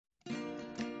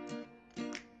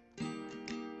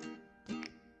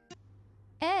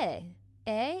A.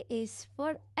 A is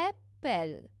for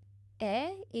apple.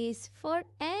 A is for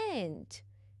ant.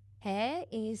 A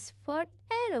is for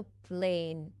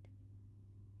aeroplane.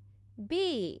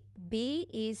 B. B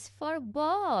is for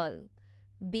ball.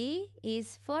 B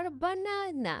is for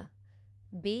banana.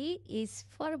 B is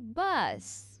for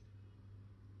bus.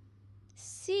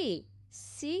 C.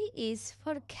 C is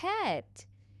for cat.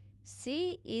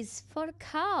 C is for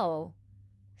cow.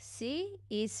 C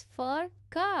is for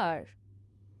car.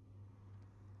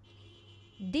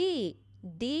 D.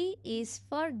 D is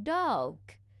for dog.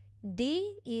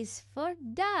 D is for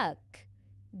duck.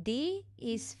 D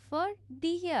is for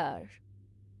deer.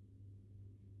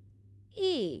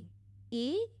 E.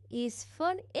 E is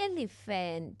for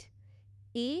elephant.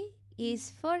 E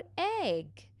is for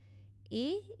egg.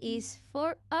 E is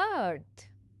for earth.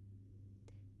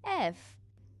 F.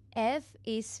 F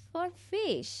is for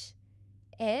fish.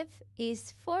 F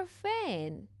is for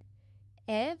fan.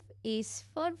 F is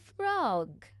for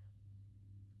frog.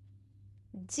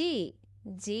 G.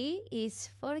 G is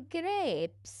for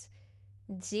grapes.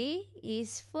 G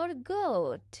is for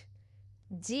goat.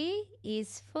 G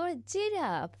is for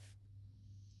giraffe.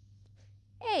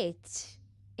 H.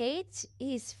 H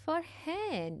is for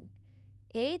hen.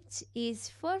 H is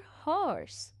for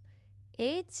horse.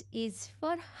 H is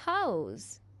for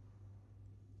house.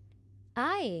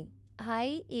 I.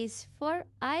 I is for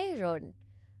iron.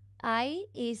 I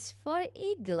is for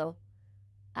igloo.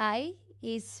 I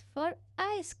is for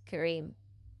ice cream.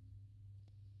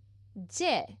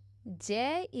 J.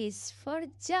 J is for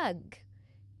jug.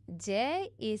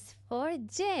 J is for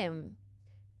jam.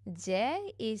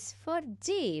 J is for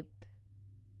jeep.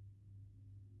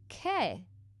 K.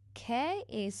 K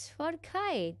is for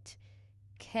kite.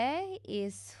 K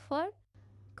is for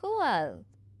quail.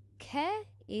 K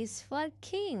is for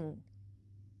king.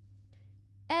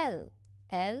 L.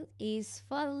 L is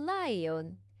for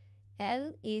lion.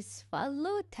 L is for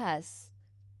lotus.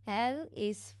 L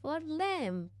is for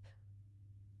lamp.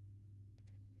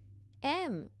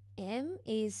 M. M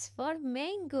is for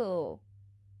mango.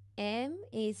 M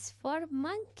is for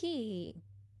monkey.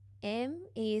 M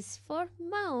is for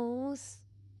mouse.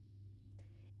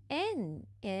 N.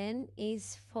 N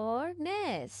is for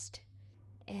nest.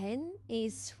 N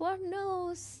is for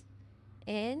nose.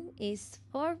 N is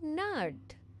for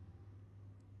nut.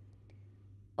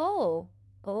 O.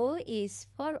 O is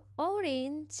for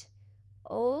orange.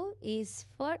 O is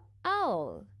for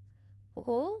owl.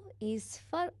 O is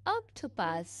for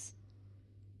octopus.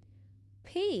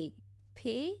 P.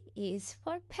 P is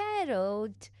for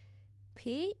parrot.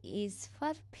 P is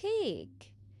for pig.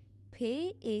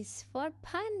 P is for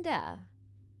panda.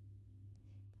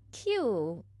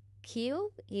 Q.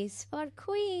 Q is for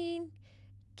queen.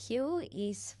 Q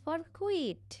is for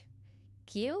quit.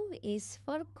 Q is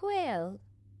for quail.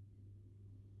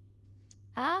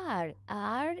 R.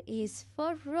 R is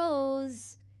for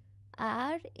rose.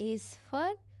 R is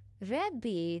for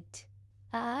rabbit.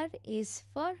 R is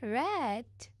for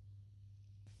rat.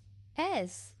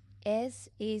 S. S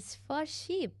is for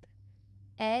sheep.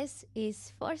 S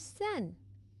is for sun.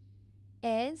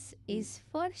 S is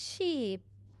for sheep.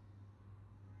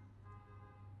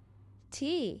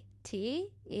 T. T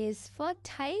is for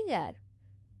tiger.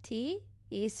 T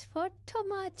is for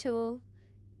tomato.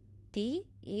 T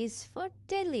is for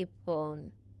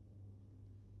telephone.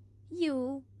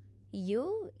 U.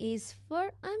 U is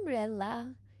for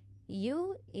umbrella.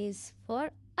 U is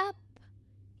for up.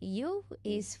 U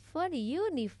is for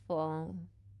uniform.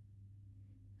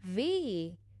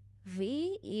 V.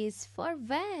 V is for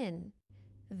van.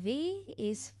 V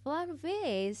is for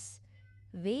vase.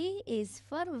 V is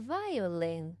for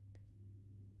violin.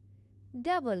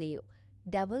 W.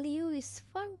 W is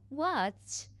for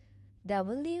watch.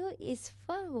 W is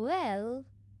for well.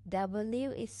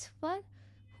 W is for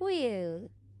wheel.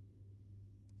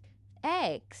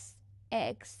 X.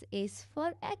 X is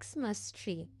for Xmas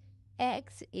tree.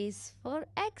 X is for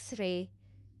X-ray.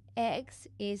 X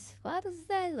is for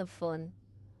xylophone.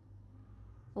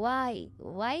 Y.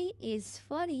 Y is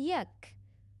for yak.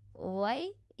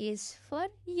 Y is for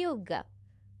yoga.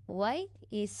 Y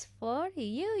is for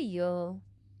yo-yo.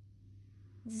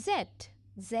 Z.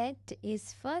 Z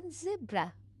is for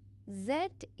zebra. Z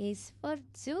is for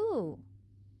zoo.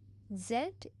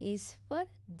 Z is for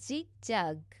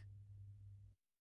zigzag.